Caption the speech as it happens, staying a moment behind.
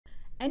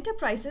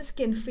Enterprises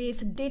can face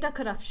data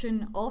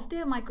corruption of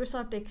their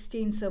Microsoft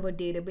Exchange Server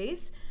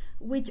database,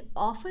 which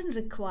often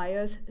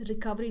requires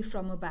recovery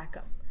from a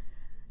backup.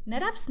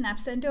 NetApp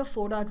SnapCenter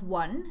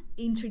 4.1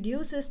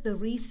 introduces the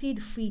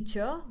Reseed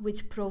feature,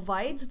 which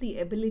provides the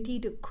ability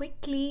to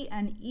quickly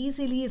and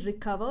easily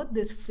recover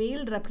this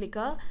failed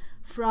replica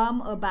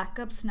from a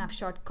backup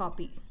snapshot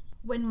copy.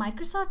 When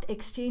Microsoft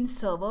Exchange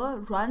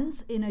Server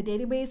runs in a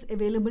database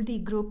availability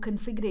group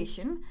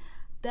configuration,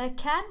 there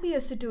can be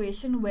a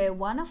situation where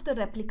one of the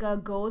replica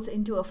goes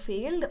into a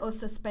failed or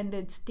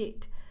suspended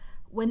state.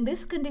 When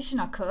this condition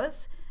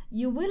occurs,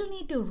 you will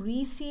need to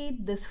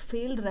reseed this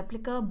failed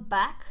replica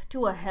back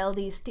to a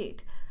healthy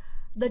state.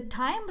 The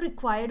time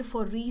required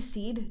for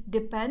reseed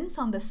depends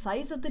on the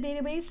size of the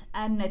database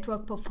and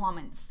network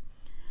performance.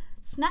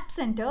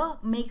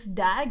 SnapCenter makes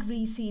DAG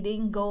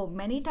reseeding go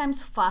many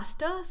times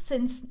faster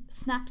since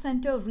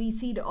SnapCenter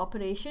reseed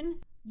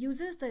operation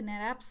uses the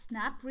NetApp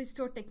Snap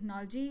Restore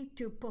technology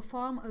to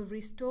perform a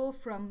restore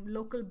from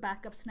local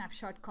backup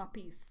snapshot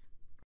copies.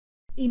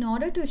 In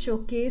order to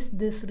showcase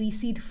this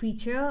Reseed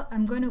feature,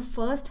 I'm going to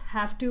first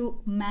have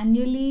to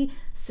manually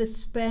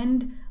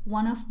suspend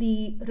one of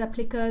the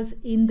replicas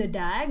in the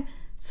DAG.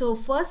 So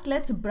first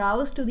let's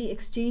browse to the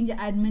Exchange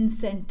Admin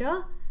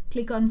Center,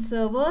 click on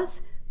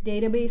Servers,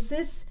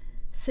 Databases,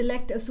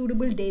 select a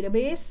suitable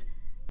database,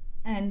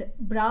 and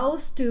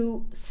browse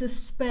to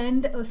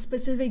suspend a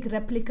specific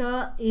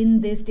replica in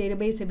this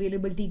database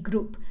availability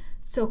group.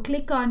 So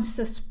click on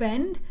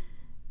Suspend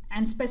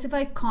and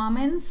specify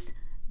comments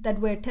that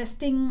we're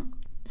testing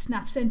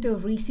SnapCenter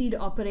Reseed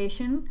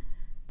operation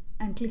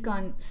and click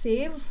on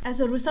Save. As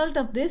a result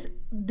of this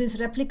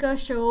replica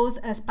shows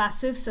as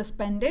passive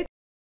suspended.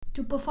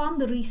 To perform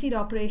the Reseed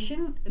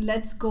operation,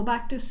 let's go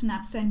back to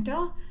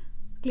SnapCenter,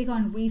 click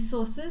on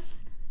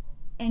Resources,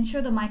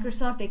 ensure the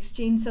Microsoft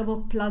Exchange Server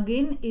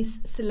plugin is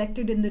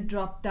selected in the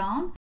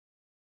drop-down.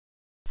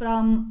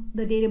 From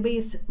the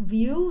database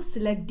view,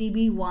 select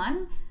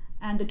DB1,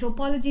 and the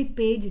topology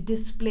page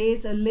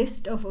displays a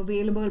list of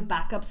available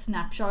backup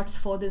snapshots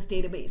for this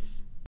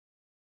database.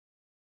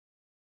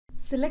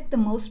 Select the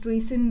most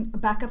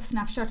recent backup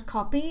snapshot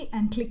copy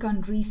and click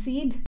on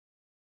Reseed.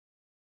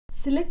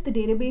 Select the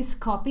database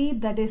copy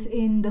that is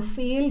in the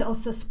failed or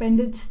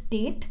suspended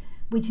state,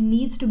 which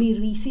needs to be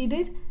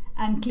reseeded,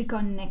 and click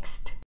on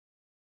Next.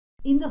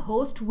 In the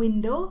host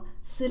window,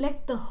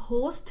 select the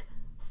host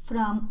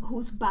from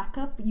whose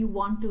backup you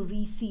want to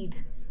reseed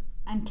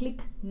and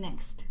click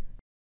Next.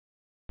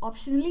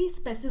 Optionally,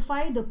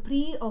 specify the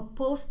pre or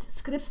post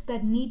scripts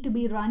that need to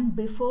be run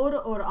before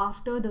or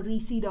after the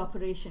reseed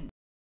operation.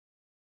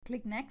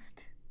 Click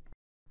Next.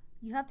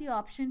 You have the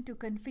option to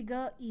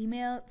configure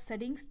email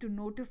settings to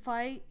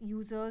notify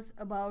users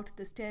about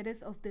the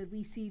status of the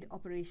reseed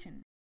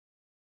operation.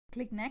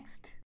 Click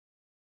Next.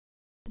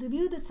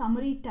 Review the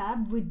Summary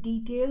tab with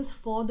details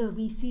for the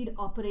reseed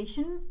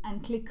operation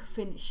and click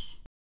Finish.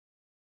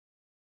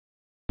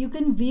 You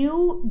can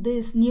view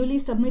this newly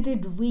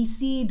submitted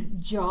reseed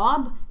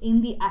job in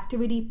the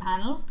activity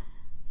panel.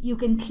 You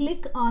can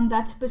click on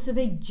that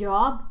specific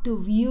job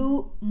to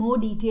view more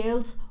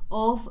details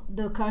of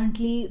the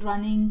currently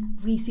running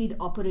reseed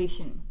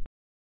operation.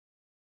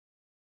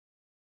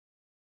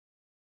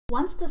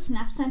 Once the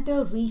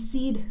SnapCenter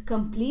reseed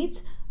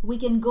completes, we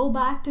can go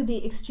back to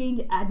the Exchange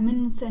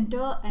Admin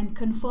Center and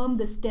confirm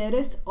the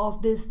status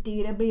of this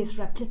database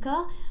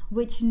replica,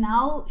 which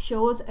now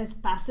shows as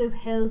passive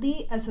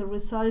healthy as a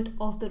result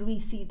of the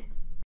reseed.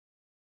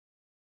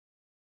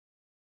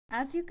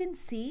 As you can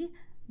see,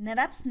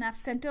 NetApp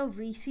SnapCenter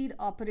reseed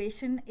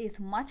operation is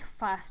much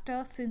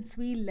faster since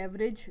we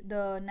leverage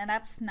the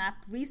NetApp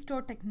Snap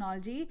Restore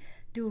technology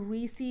to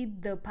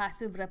reseed the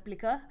passive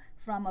replica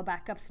from a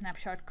backup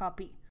snapshot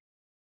copy.